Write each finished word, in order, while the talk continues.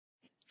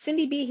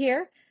Cindy B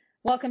here.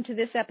 Welcome to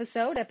this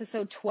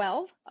episode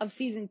 12 of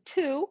season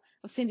 2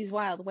 of Cindy's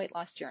Wild Weight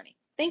Loss Journey.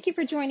 Thank you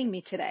for joining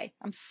me today.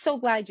 I'm so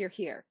glad you're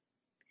here.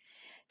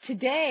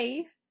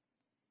 Today,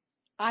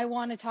 I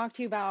want to talk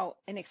to you about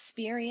an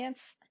experience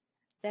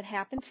that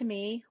happened to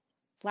me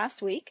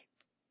last week,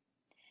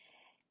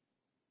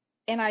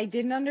 and I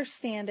didn't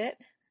understand it,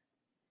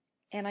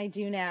 and I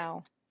do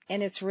now,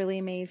 and it's really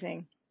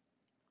amazing.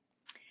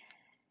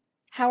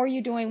 How are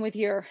you doing with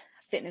your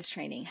fitness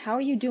training? How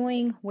are you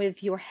doing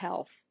with your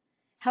health?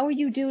 How are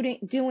you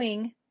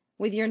doing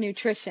with your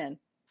nutrition?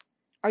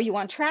 Are you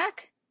on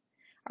track?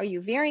 Are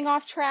you veering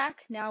off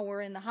track? Now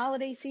we're in the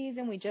holiday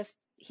season. We just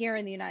here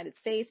in the United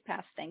States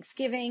past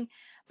Thanksgiving,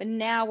 but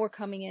now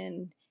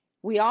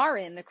we are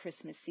in the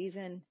Christmas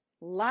season.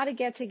 A lot of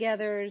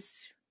get-togethers,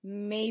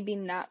 maybe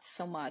not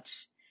so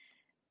much.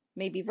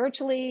 Maybe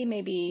virtually,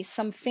 maybe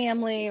some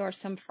family or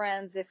some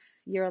friends if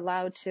you're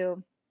allowed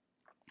to.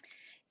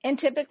 And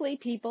typically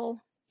people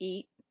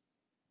eat,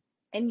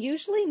 and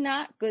usually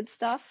not good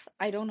stuff.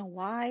 I don't know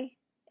why.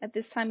 At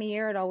this time of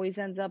year, it always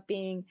ends up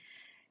being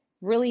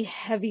really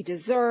heavy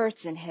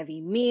desserts and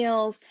heavy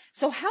meals.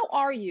 So how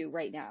are you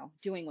right now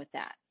doing with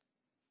that?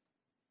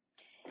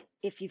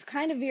 If you've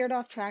kind of veered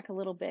off track a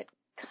little bit,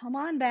 come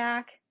on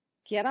back,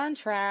 get on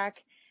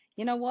track.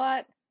 You know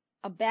what?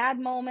 A bad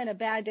moment, a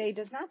bad day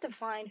does not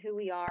define who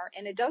we are,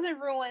 and it doesn't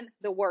ruin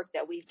the work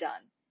that we've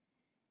done.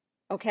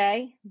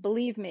 Okay?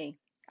 Believe me,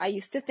 I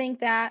used to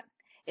think that.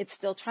 It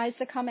still tries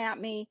to come at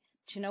me.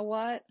 But you know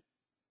what?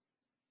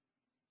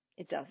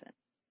 It doesn't.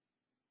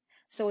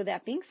 So with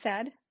that being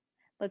said,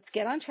 let's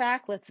get on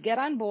track. Let's get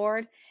on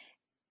board.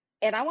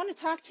 And I want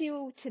to talk to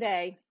you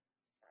today.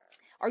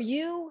 Are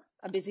you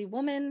a busy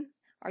woman?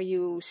 Are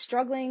you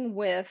struggling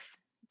with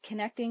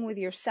connecting with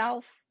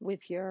yourself,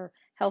 with your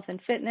health and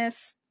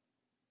fitness?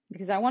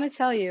 Because I want to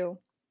tell you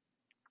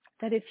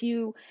that if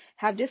you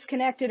have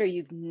disconnected or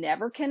you've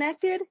never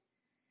connected,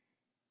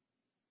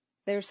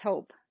 there's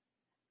hope.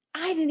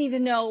 I didn't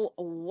even know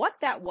what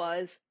that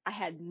was. I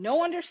had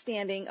no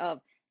understanding of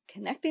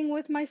connecting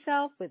with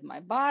myself, with my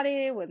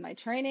body, with my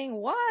training.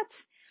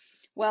 What?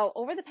 Well,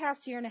 over the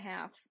past year and a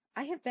half,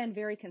 I have been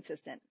very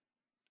consistent.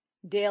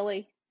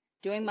 Daily,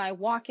 doing my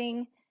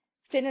walking,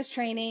 fitness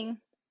training,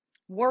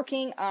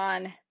 working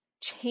on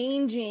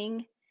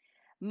changing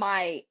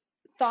my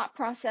thought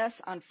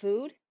process on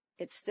food.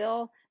 It's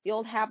still, the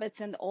old habits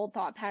and the old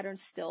thought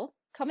patterns still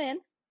come in.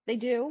 They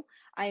do.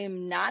 I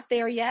am not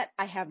there yet.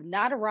 I have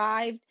not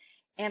arrived,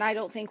 and I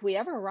don't think we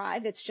ever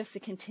arrive. It's just a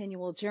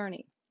continual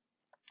journey.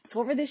 So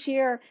over this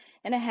year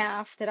and a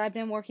half that I've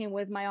been working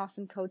with my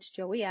awesome coach,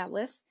 Joey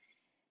Atlas,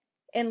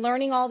 and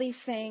learning all these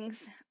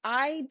things,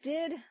 I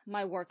did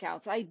my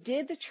workouts. I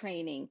did the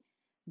training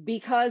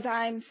because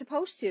I'm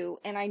supposed to,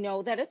 and I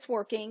know that it's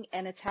working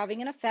and it's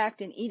having an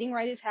effect, and eating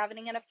right is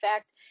having an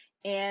effect,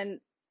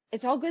 and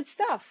it's all good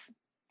stuff.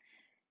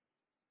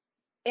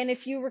 And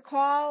if you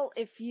recall,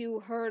 if you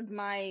heard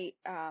my,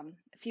 a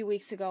few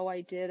weeks ago,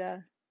 I did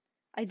a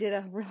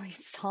really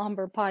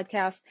somber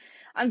podcast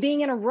on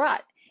being in a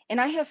rut. And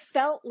I have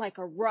felt like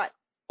a rut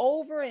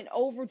over and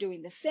over,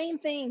 doing the same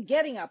thing,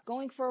 getting up,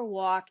 going for a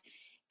walk,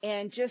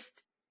 and just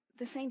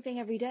the same thing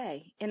every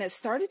day. And it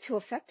started to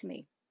affect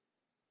me.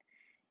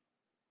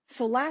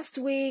 So last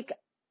week,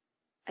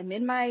 I'm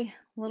in my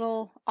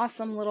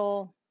awesome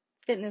little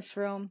fitness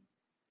room,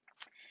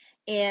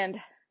 and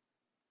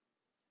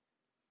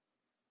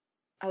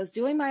I was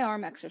doing my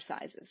arm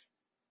exercises.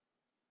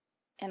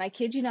 And I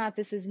kid you not,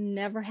 this has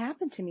never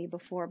happened to me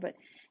before, but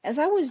as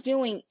I was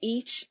doing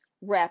each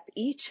rep,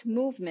 each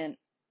movement,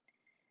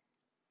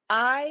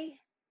 I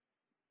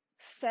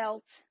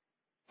felt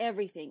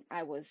everything.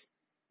 I was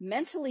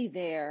mentally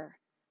there.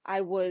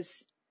 I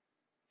was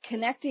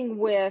connecting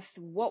with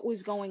what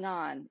was going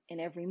on in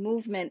every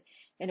movement,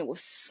 and it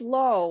was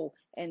slow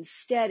and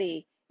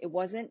steady. It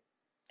wasn't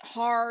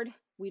hard.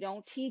 We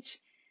don't teach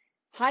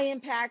high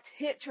impact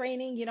HIIT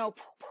training,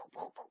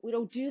 we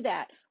don't do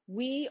that.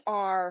 We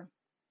are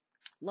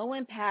low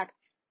impact,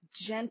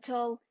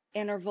 gentle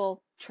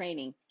interval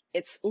training.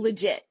 It's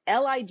legit.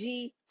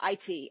 LIGIT.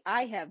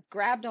 I have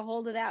grabbed a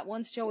hold of that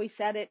once Joey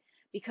said it,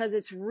 because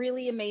it's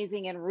really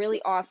amazing and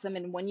really awesome.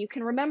 And when you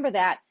can remember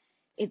that,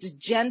 it's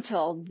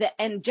gentle.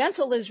 And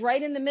gentle is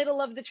right in the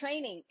middle of the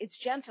training. It's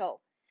gentle.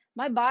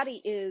 My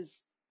body is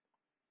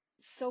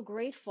so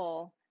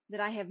grateful that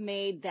I have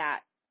made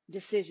that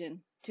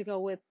decision to go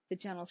with the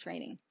gentle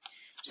training.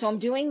 So I'm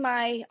doing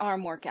my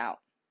arm workout,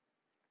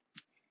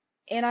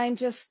 and I'm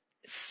just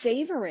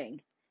savoring.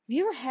 Have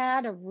you ever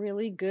had a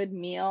really good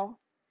meal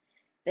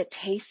that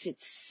tasted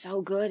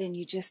so good and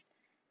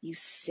you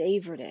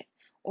savored it?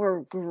 Or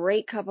a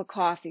great cup of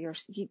coffee?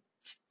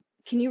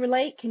 Can you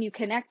relate? Can you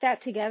connect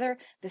that together?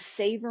 The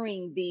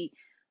savoring, you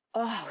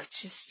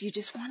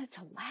just want it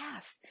to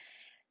last.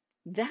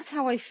 That's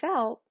how I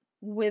felt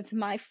with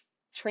my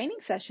training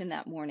session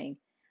that morning.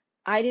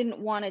 I didn't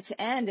want it to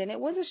end, and it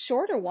was a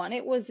shorter one.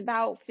 It was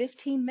about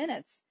 15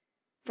 minutes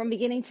from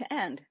beginning to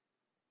end.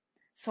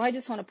 So I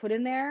just want to put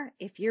in there,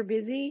 if you're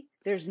busy,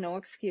 there's no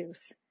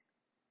excuse.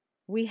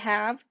 We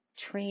have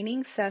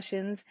training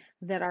sessions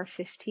that are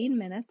 15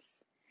 minutes,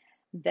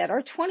 that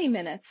are 20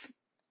 minutes,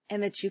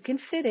 and that you can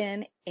fit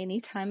in any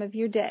time of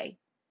your day.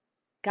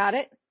 Got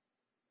it?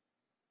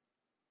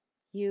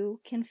 You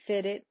can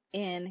fit it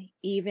in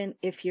even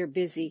if you're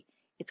busy.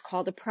 It's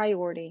called a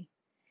priority.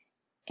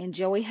 And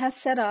Joey has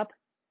set up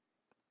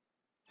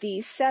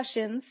these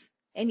sessions.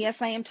 And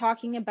yes, I am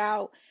talking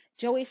about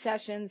Joey's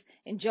sessions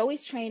and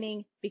Joey's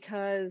training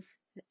because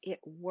it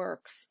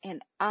works.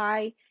 And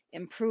I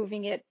am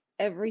proving it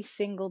every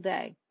single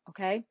day.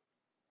 Okay?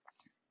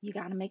 You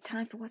got to make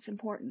time for what's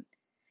important.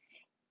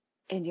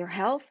 And your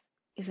health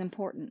is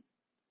important.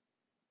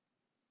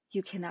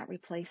 You cannot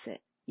replace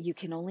it. You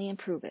can only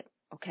improve it.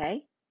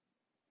 Okay?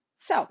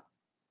 So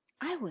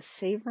I was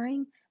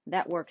savoring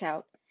that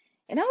workout.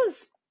 And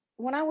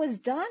when I was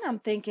done, I'm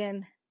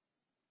thinking,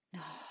 no,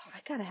 I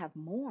got to have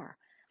more.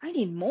 I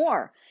need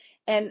more.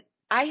 And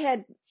I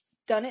had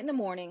done it in the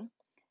morning,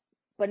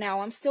 but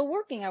now I'm still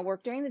working. I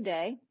work during the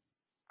day.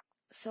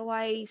 So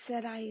I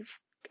said, I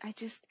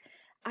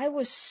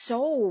was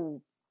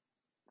so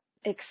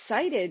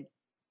excited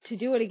to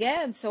do it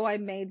again. So I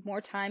made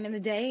more time in the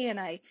day and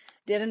I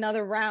did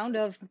another round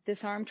of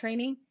this arm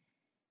training.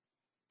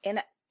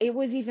 And it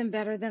was even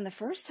better than the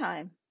first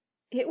time.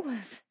 It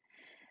was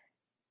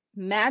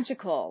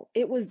magical.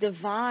 It was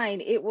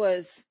divine. It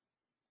was,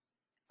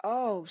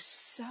 oh,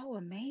 so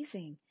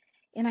amazing.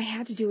 And I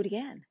had to do it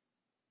again.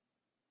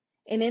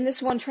 And in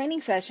this one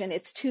training session,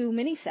 it's 2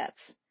 mini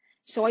sets.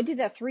 So I did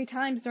that 3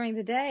 times during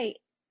the day.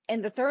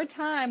 And the third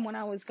time when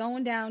I was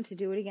going down to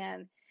do it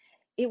again,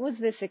 it was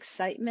this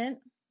excitement.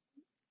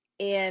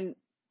 And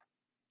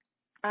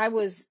I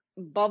was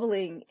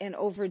bubbling and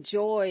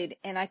overjoyed.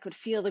 And I could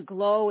feel the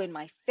glow in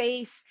my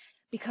face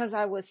because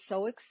I was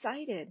so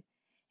excited.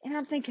 And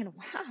I'm thinking,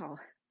 wow,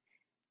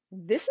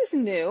 this is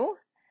new.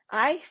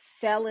 I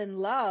fell in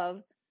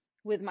love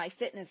with my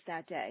fitness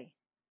that day.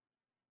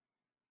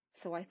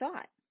 So I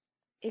thought,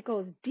 it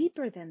goes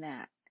deeper than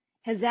that.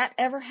 Has that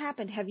ever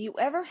happened? Have you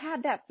ever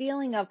had that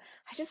feeling of,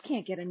 I just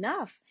can't get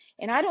enough?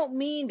 And I don't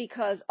mean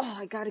because, oh,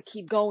 I got to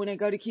keep going.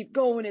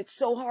 It's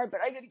so hard,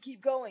 but I got to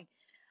keep going.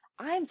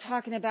 I'm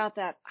talking about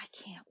that. I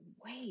can't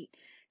wait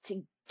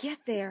to get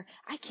there.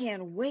 I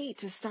can't wait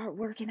to start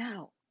working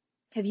out.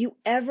 Have you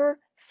ever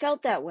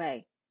felt that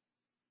way?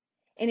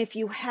 And if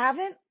you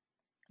haven't,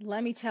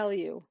 let me tell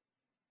you,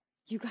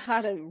 you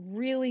got to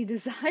really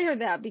desire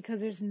that because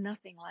there's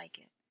nothing like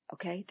it.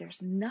 Okay?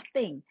 There's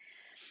nothing.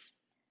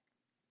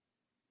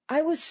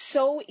 I was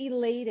so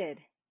elated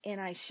and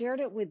I shared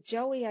it with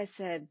Joey. I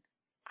said,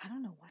 I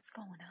don't know what's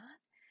going on,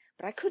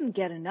 but I couldn't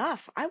get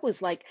enough. I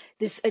was like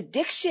this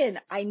addiction.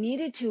 I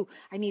needed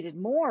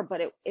more,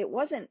 but it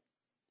wasn't,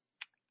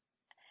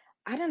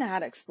 I don't know how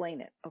to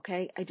explain it.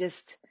 Okay.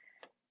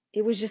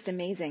 It was just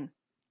amazing.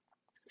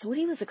 So what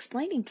he was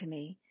explaining to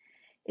me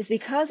is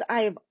because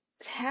I've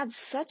had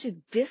such a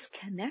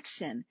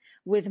disconnection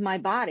with my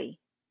body,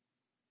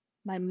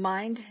 my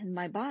mind and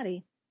my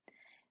body,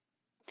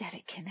 that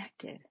it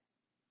connected.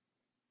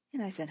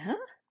 And I said, huh?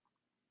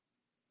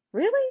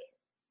 Really?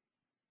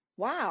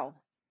 Wow.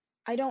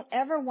 I don't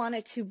ever want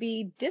it to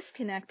be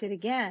disconnected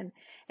again.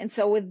 And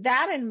so with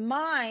that in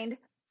mind,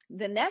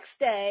 the next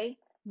day,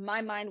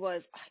 my mind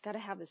was, I got to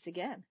have this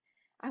again.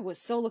 I was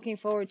so looking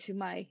forward to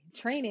my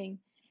training.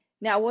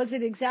 Now, was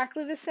it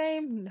exactly the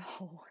same?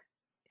 No.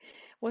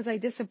 Was I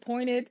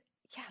disappointed?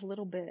 Yeah, a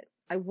little bit.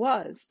 I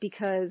was,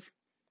 because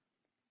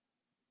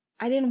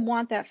I didn't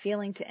want that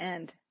feeling to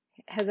end.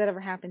 Has that ever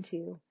happened to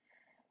you?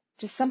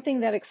 Just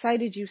something that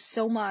excited you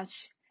so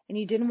much and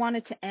you didn't want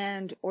it to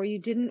end, or you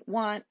didn't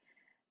want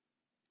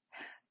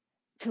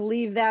to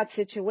leave that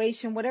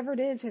situation, whatever it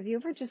is. Have you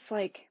ever just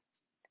like,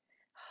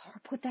 oh,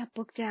 put that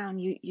book down,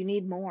 you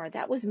need more?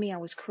 That was me. I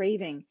was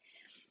craving.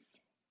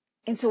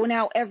 And so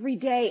now every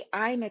day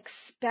I'm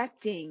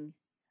expecting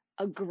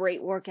a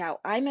great workout.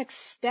 I'm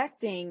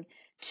expecting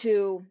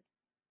to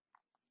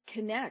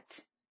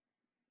connect.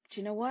 But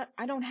you know what?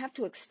 I don't have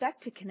to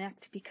expect to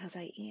connect because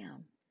I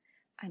am.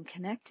 I'm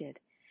connected.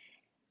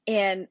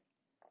 And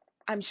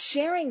I'm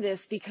sharing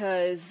this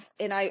because,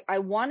 and I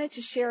wanted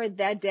to share it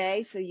that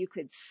day so you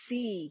could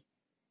see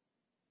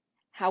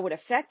how it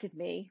affected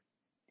me.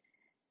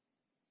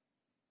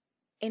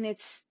 And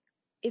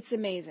it's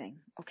amazing.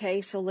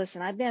 Okay. So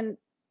listen, I've been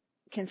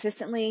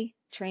consistently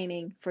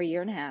training for a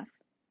year and a half.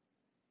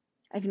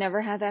 I've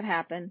never had that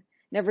happen.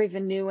 Never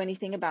even knew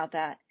anything about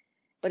that,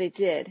 but it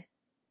did.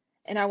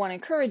 And I want to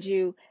encourage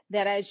you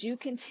that as you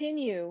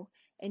continue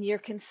and you're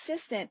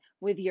consistent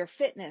with your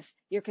fitness,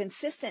 you're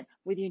consistent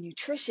with your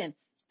nutrition,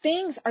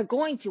 things are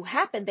going to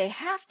happen. They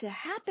have to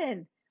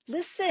happen.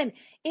 Listen,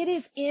 it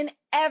is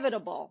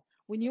inevitable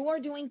when you are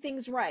doing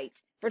things right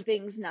for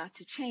things not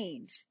to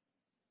change.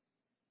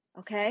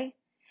 Okay?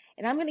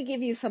 And I'm going to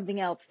give you something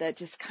else that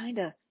just kind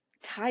of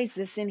ties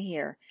this in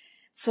here.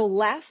 So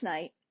last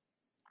night,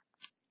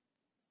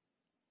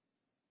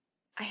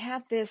 I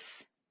had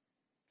this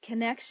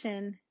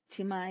connection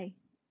to my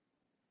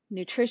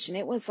nutrition.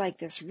 It was like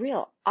this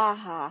real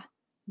aha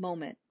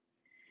moment.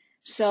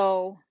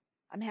 So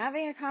I'm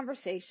having a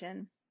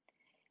conversation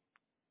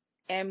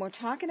and we're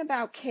talking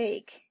about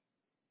cake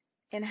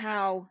and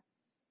how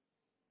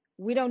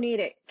we don't need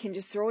it, can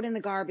just throw it in the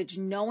garbage,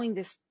 knowing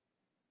this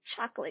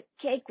chocolate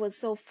cake was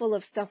so full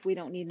of stuff we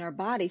don't need in our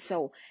body.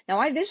 So now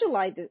I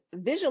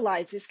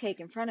visualize this cake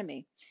in front of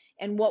me.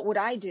 And what would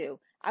I do?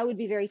 I would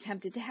be very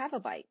tempted to have a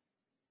bite.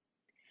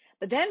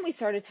 But then we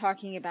started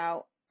talking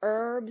about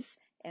herbs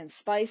and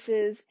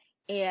spices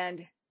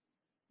and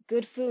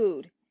good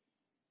food.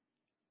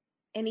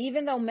 And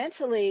even though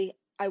mentally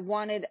I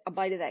wanted a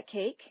bite of that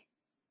cake,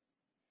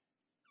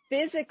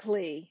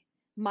 physically,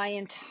 my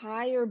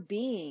entire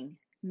being,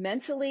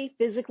 mentally,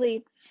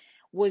 physically,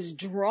 was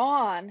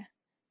drawn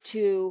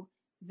to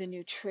the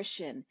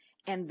nutrition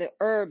and the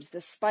herbs, the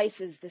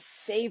spices, the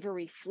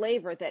savory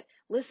flavor that,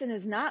 listen,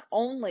 is not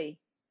only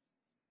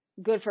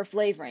good for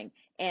flavoring.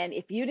 And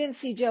if you didn't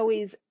see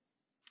Joey's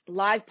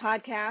live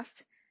podcast,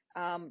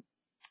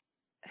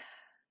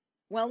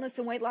 Wellness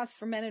and Weight Loss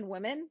for Men and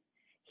Women,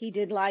 he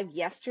did live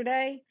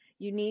yesterday.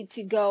 You need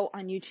to go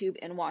on YouTube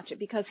and watch it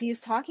because he is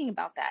talking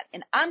about that.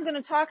 And I'm going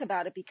to talk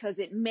about it because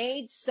it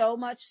made so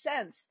much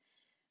sense.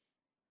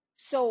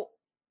 So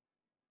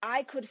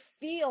I could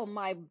feel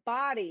my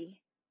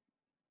body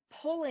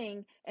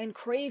pulling and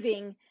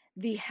craving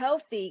the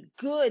healthy,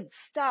 good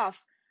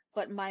stuff,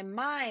 but my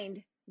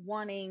mind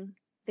wanting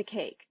the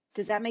cake.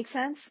 Does that make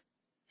sense?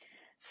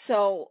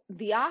 So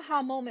the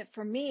aha moment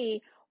for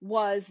me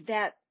was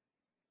that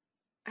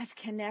I've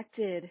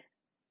connected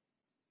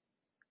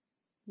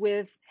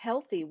with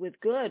healthy, with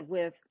good,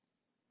 with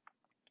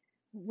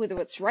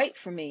what's right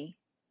for me.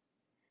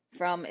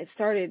 It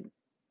started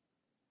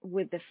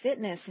with the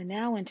fitness and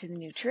now into the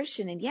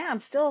nutrition. And yeah,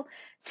 I'm still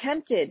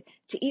tempted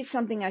to eat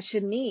something I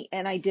shouldn't eat.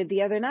 And I did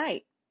the other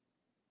night.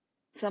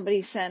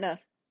 Somebody sent a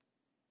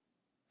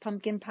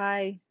pumpkin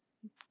pie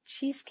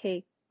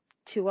cheesecake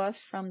to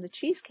us from the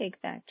Cheesecake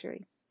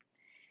Factory.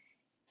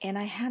 And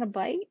I had a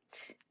bite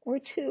or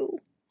two.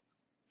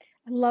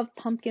 I love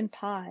pumpkin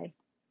pie.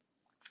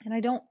 And I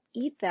don't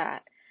eat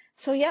that.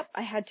 So, yep,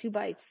 I had 2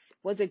 bites.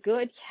 Was it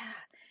good? Yeah,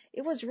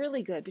 it was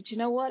really good. But you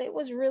know what? It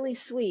was really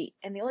sweet.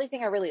 And the only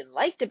thing I really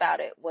liked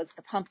about it was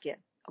the pumpkin,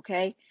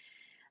 okay?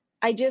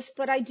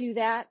 But I do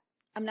that.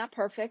 I'm not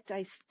perfect.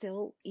 I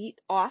still eat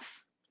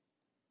off.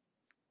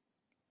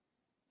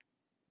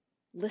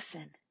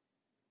 Listen.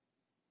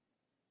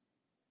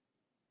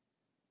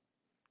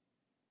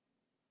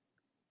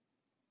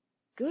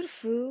 Good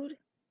food,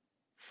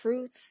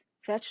 fruits,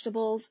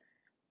 vegetables,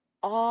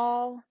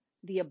 all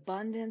the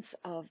abundance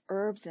of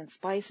herbs and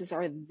spices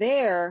are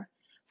there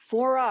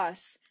for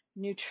us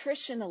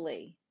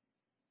nutritionally.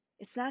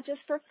 It's not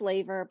just for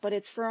flavor, but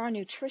it's for our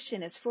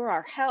nutrition. It's for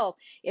our health.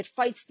 It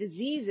fights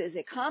diseases.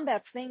 It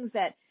combats things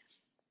that,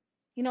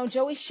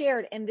 Joey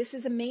shared, and this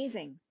is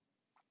amazing.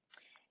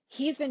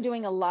 He's been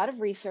doing a lot of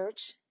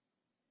research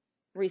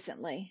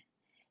recently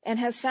and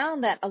has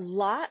found that a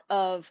lot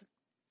of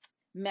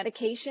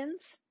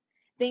medications,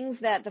 things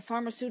that the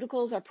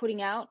pharmaceuticals are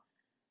putting out,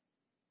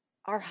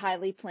 are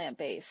highly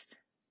plant-based.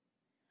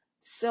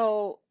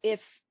 So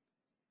if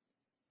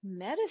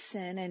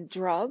medicine and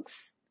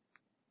drugs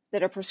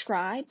that are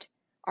prescribed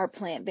are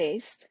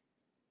plant-based,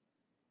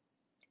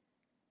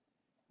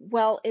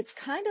 well, it's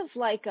kind of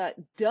like a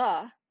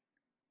duh.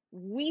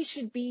 We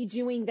should be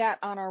doing that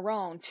on our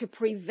own to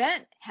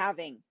prevent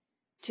having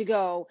to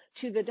go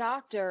to the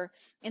doctor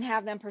and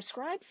have them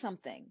prescribe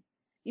something.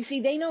 You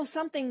see, they know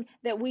something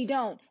that we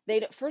don't.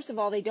 First of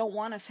all, they don't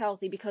want us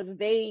healthy because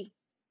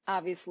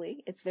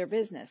obviously, it's their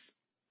business.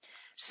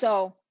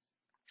 So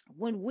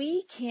when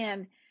we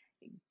can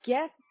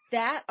get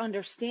that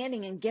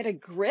understanding and get a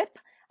grip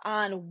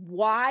on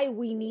why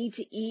we need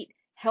to eat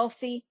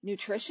healthy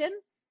nutrition,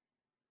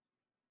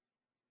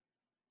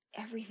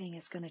 everything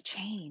is going to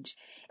change.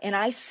 And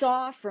I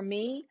saw for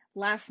me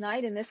last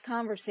night in this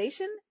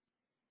conversation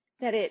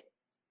that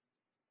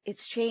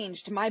it's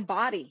changed. My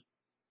body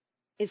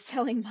is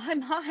telling my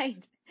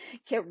mind,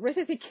 get rid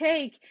of the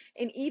cake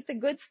and eat the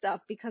good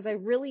stuff because I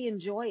really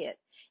enjoy it.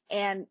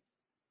 And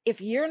if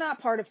you're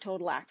not part of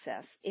Total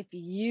Access, if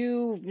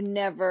you've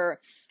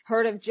never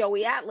heard of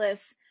Joey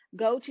Atlas,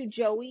 go to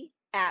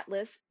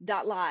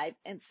joeyatlas.live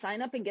and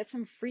sign up and get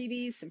some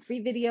freebies, some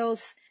free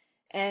videos,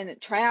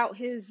 and try out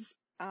his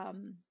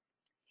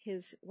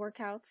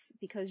workouts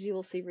because you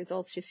will see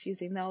results just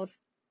using those.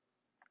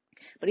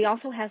 But he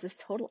also has this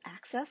Total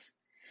Access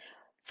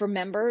for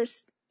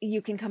members.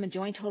 You can come and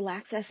join Total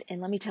Access. And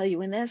let me tell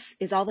you, in this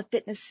is all the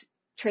fitness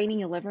training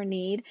you'll ever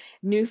need.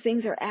 New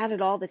things are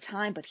added all the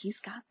time, but he's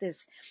got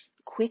this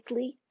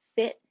quickly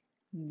fit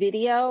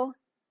video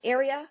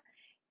area,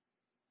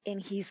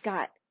 and he's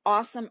got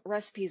awesome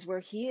recipes where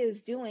he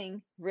is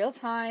doing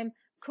real-time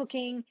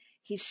cooking.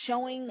 He's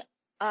showing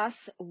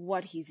us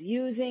what he's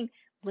using.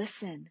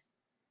 Listen,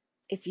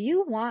 if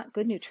you want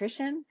good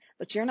nutrition,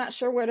 but you're not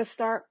sure where to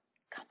start,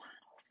 come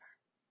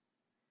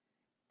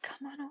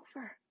on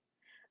over.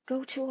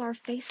 Go to our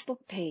Facebook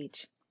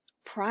page,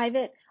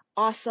 private,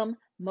 awesome,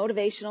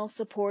 motivational,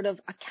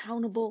 supportive,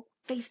 accountable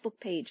Facebook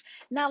page.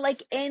 Not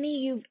like any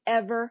you've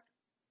ever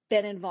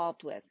been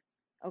involved with.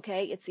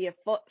 Okay. It's the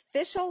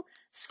official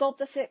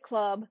Sculpt-A-Fit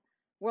Club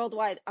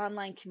worldwide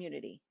online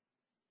community.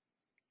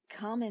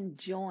 Come and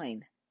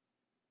join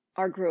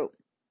our group.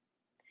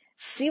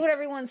 See what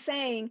everyone's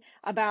saying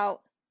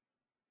about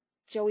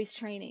Joey's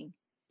training.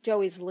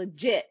 Joey's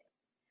legit,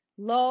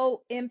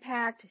 low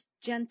impact,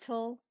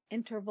 gentle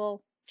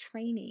interval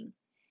training.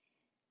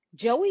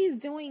 Joey is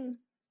doing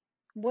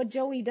what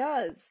Joey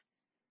does.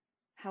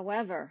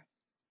 However,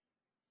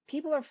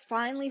 people are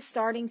finally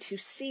starting to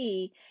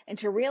see and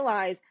to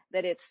realize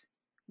that it's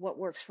what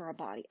works for our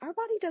body. Our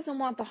body doesn't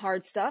want the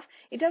hard stuff.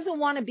 It doesn't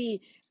want to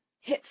be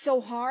hit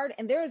so hard.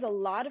 And there is a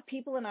lot of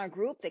people in our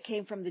group that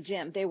came from the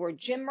gym. They were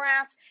gym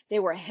rats. They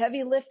were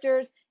heavy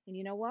lifters. And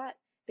you know what?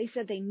 They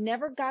said they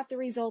never got the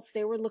results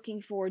they were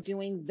looking for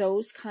doing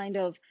those kind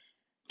of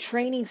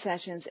training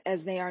sessions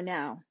as they are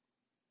now.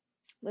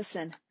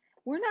 Listen,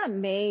 we're not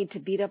made to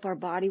beat up our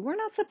body. We're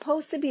not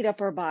supposed to beat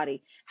up our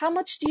body. How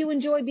much do you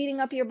enjoy beating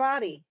up your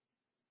body?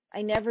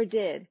 I never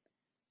did.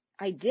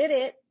 I did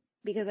it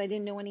because I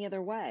didn't know any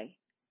other way.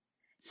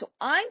 So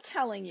I'm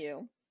telling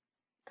you,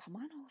 come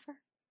on over.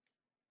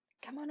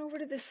 Come on over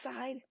to this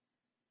side.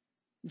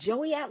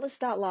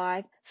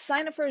 JoeyAtlas.live.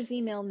 Sign up for his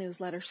email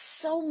newsletter.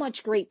 So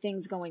much great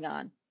things going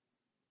on.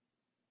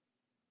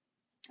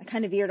 I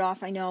kind of veered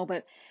off, I know,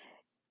 but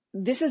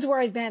this is where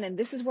I've been and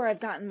this is where I've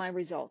gotten my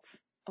results,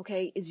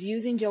 okay, is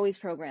using Joey's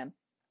program.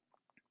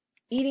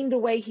 Eating the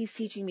way he's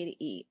teaching me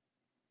to eat.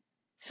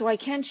 So I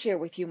can share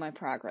with you my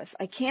progress.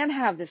 I can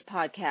have this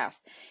podcast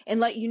and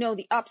let you know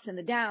the ups and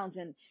the downs.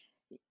 And,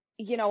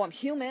 you know, I'm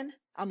human.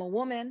 I'm a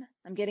woman.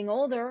 I'm getting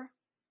older.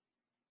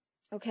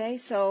 Okay,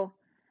 so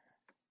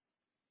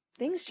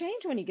things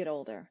change when you get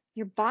older.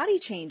 Your body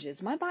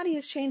changes. My body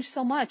has changed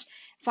so much.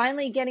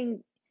 Finally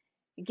getting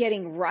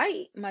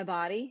right, my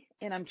body,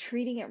 and I'm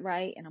treating it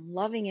right and I'm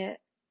loving it.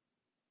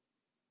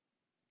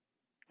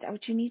 Is that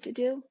what you need to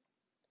do?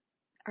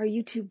 Are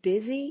you too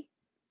busy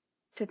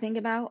to think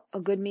about a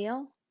good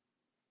meal?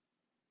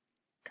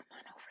 Come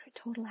on over to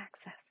Total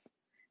Access.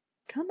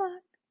 Come on.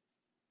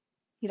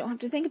 You don't have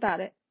to think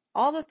about it.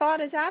 All the thought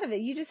is out of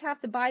it. You just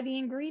have to buy the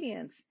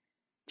ingredients.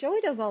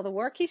 Joey does all the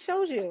work. He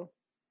shows you.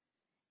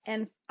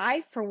 And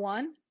I, for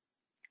one,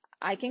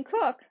 I can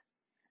cook.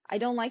 I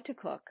don't like to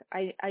cook.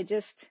 I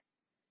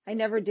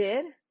never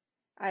did.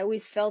 I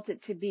always felt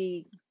it to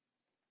be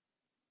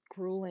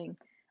grueling.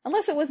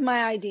 Unless it was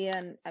my idea.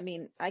 And I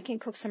mean, I can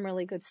cook some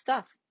really good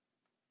stuff.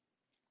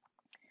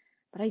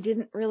 But I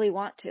didn't really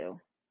want to.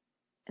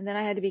 And then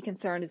I had to be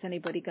concerned, is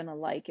anybody going to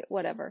like it?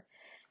 Whatever.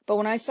 But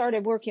when I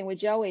started working with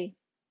Joey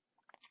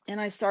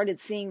and I started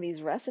seeing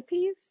these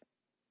recipes,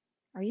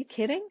 are you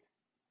kidding?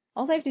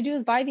 All I have to do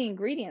is buy the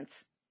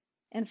ingredients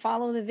and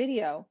follow the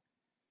video.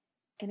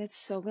 And it's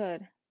so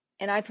good.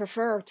 And I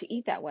prefer to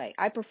eat that way.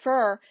 I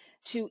prefer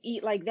to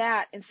eat like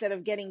that instead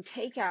of getting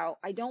takeout.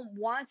 I don't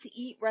want to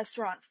eat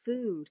restaurant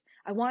food.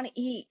 I want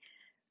to eat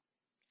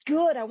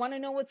good. I want to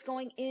know what's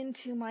going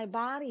into my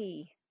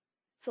body.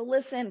 So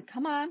listen,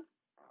 come on.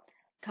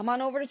 Come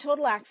on over to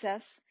Total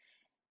Access.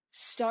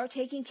 Start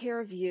taking care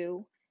of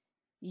you.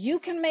 You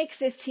can make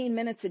 15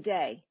 minutes a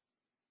day.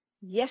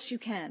 Yes, you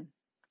can.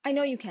 I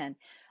know you can.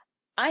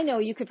 I know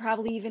you could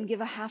probably even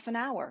give a half an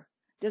hour.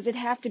 Does it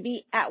have to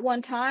be at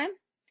one time?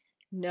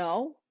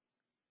 No.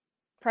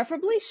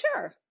 Preferably,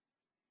 sure.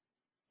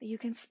 But you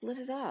can split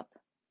it up.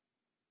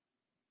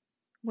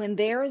 When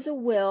there is a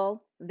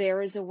will,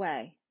 there is a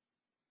way.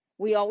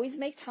 We always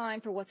make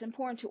time for what's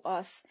important to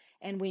us,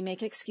 and we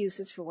make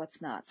excuses for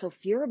what's not. So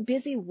if you're a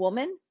busy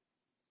woman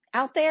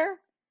out there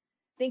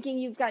thinking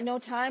you've got no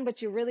time,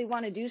 but you really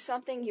want to do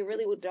something, you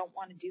really don't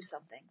want to do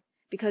something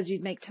because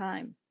you'd make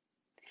time.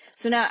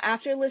 So now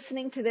after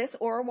listening to this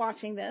or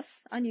watching this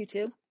on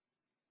YouTube,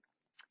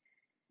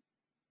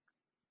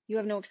 you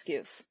have no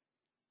excuse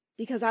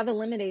because I've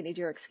eliminated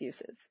your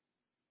excuses.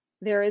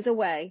 There is a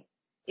way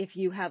if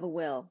you have a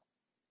will.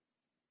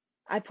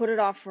 I put it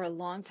off for a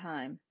long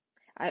time.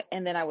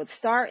 And then I would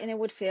start and it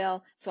would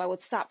fail. So I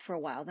would stop for a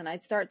while. Then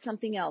I'd start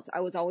something else.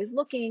 I was always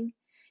looking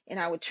and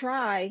I would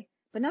try,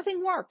 but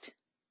nothing worked.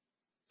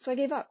 So I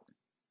gave up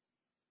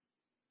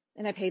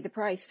and I paid the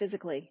price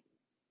physically.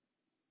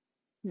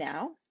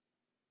 Now,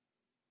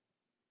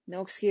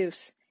 no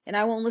excuse. And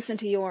I won't listen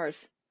to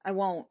yours. I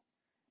won't,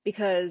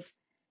 because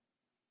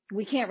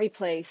we can't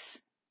replace.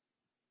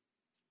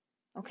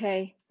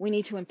 Okay. We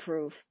need to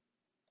improve.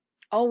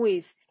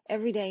 Always,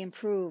 every day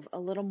improve a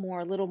little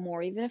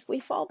more, even if we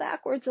fall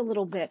backwards a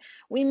little bit.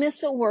 We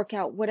miss a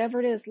workout, whatever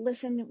it is.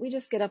 Listen, we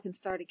just get up and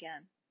start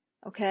again.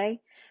 Okay.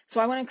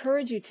 So I want to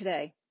encourage you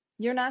today.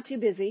 You're not too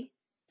busy,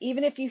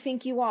 even if you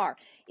think you are.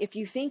 If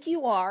you think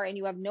you are and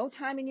you have no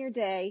time in your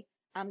day,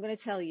 I'm going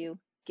to tell you,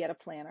 get a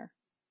planner.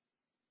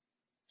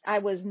 I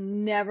was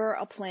never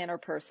a planner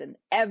person,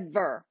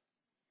 ever.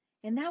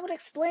 And that would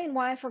explain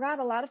why I forgot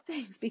a lot of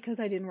things, because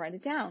I didn't write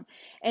it down.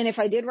 And if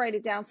I did write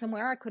it down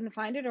somewhere, I couldn't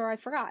find it or I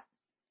forgot.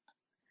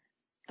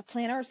 A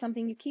planner is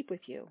something you keep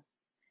with you.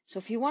 So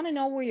if you want to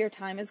know where your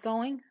time is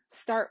going,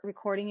 start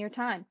recording your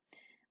time.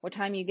 What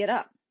time you get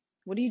up?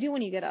 What do you do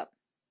when you get up?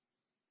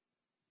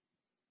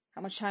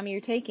 How much time are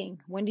you taking?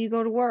 When do you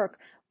go to work?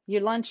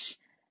 Your lunch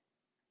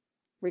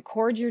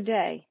record your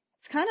day.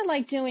 It's kind of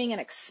like doing an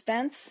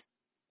expense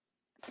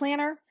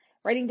planner,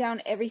 writing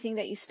down everything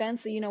that you spend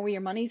so you know where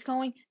your money's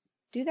going.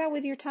 Do that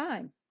with your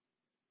time.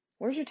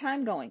 Where's your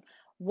time going?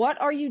 What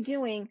are you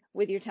doing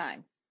with your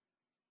time?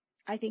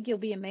 I think you'll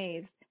be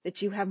amazed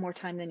that you have more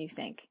time than you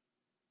think.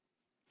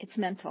 It's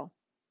mental.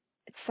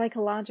 It's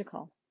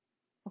psychological.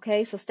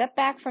 Okay, so step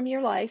back from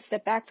your life,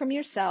 step back from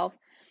yourself,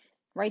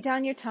 write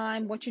down your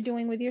time, what you're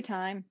doing with your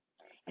time,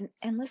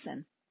 and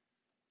listen.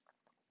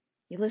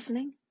 You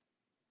listening?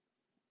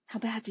 How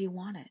bad do you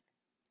want it?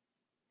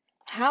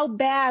 How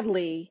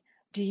badly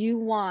do you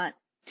want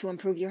to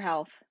improve your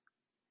health?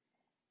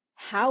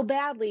 How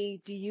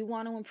badly do you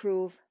want to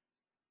improve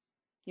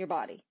your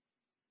body?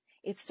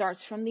 It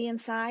starts from the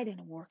inside and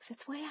it works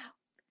its way out.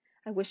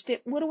 I wished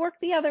it would have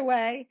worked the other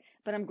way,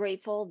 but I'm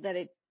grateful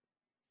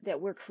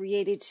that we're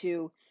created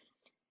to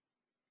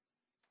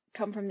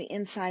come from the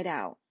inside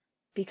out.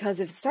 Because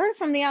if it started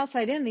from the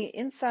outside in, the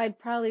inside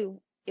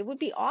it would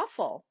be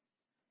awful.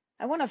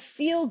 I want to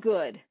feel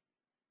good,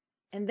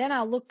 and then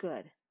I'll look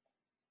good.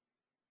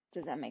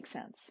 Does that make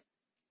sense?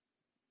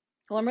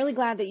 Well, I'm really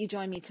glad that you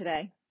joined me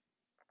today.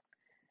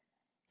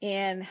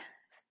 And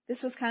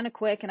this was kind of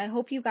quick, and I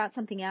hope you got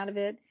something out of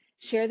it.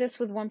 Share this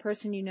with one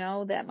person you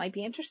know that might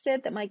be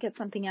interested, that might get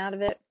something out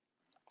of it.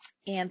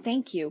 And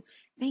thank you.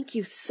 Thank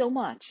you so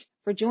much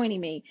for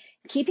joining me,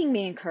 keeping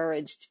me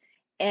encouraged,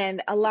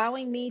 and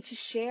allowing me to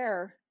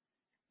share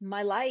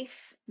my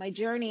life, my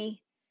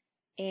journey,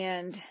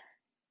 and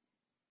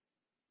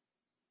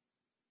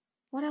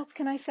what else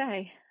can I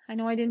say? I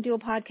know I didn't do a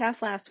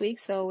podcast last week,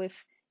 so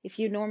if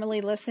you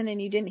normally listen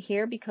and you didn't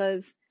hear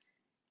because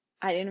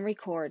I didn't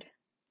record.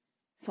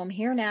 So I'm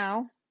here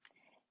now,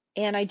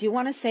 and I do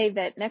want to say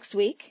that next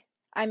week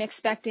I'm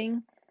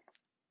expecting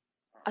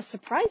a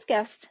surprise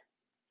guest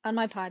on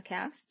my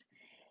podcast.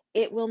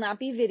 It will not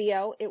be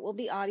video, it will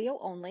be audio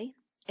only,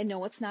 and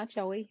no, it's not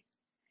Joey.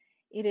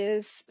 It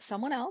is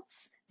someone else,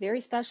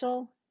 very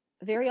special,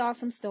 very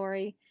awesome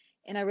story,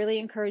 and I really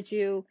encourage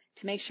you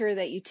to make sure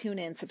that you tune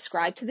in,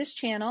 subscribe to this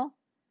channel,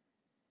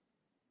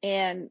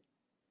 and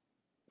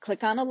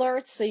click on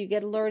alerts so you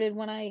get alerted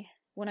when I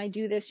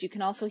do this. You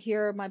can also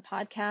hear my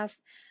podcast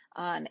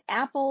on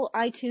Apple,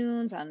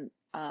 iTunes,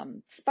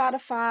 on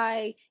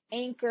Spotify,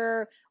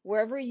 Anchor,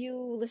 wherever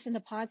you listen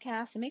to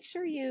podcasts, and make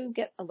sure you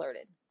get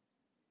alerted.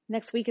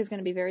 Next week is going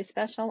to be very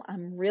special.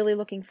 I'm really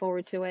looking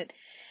forward to it.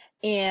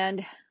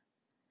 And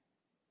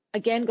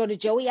again, go to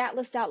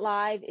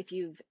joeyatlas.live. If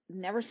you've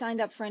never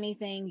signed up for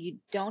anything, you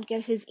don't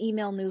get his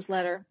email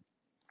newsletter,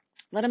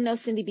 let him know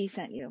Cindy B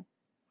sent you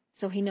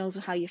so he knows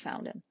how you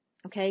found him.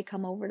 Okay,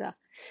 come over to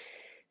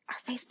our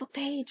Facebook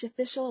page,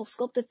 official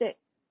Sculpt to Fit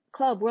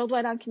Club,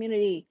 Worldwide On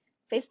Community,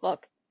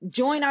 Facebook.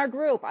 Join our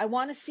group. I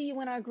want to see you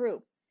in our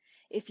group.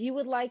 If you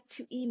would like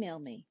to email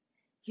me,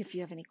 if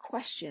you have any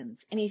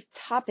questions, any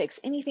topics,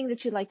 anything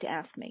that you'd like to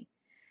ask me,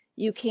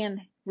 you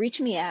can reach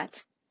me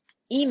at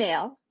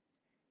email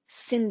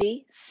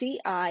Cindy,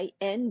 CINDIB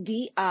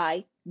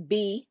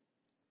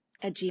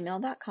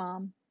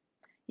 @gmail.com.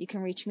 You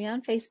can reach me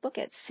on Facebook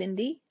at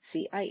Cindy,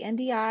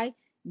 CINDIBEE.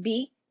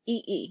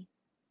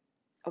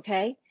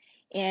 Okay?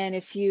 And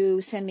if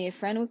you send me a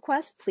friend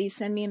request, please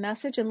send me a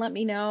message and let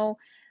me know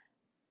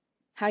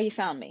how you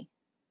found me.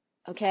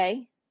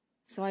 Okay?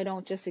 So I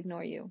don't just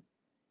ignore you.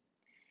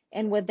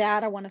 And with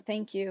that, I want to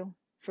thank you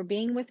for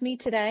being with me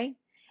today.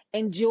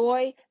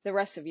 Enjoy the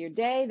rest of your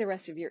day, the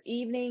rest of your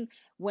evening,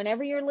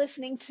 whenever you're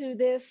listening to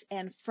this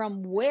and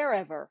from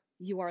wherever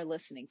you are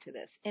listening to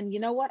this. And you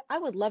know what? I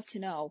would love to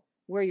know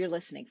where you're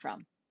listening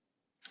from.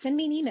 Send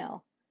me an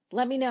email.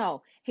 Let me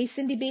know. Hey,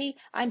 Cindy B,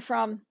 I'm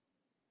from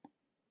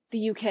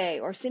the UK,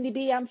 or Cindy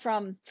B, I'm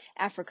from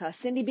Africa.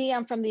 Cindy B,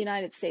 I'm from the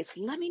United States.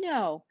 Let me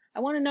know.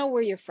 I want to know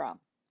where you're from.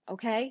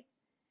 Okay?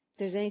 If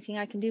there's anything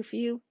I can do for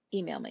you,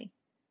 email me.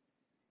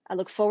 I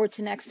look forward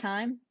to next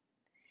time.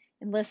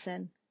 And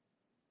listen,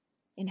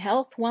 in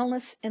health,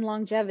 wellness, and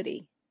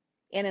longevity,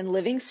 and in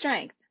living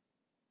strength,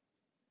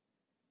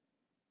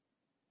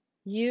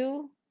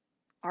 you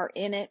are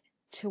in it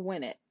to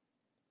win it.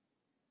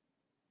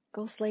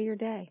 Go slay your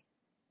day.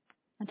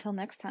 Until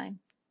next time,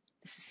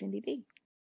 this is Cindy B.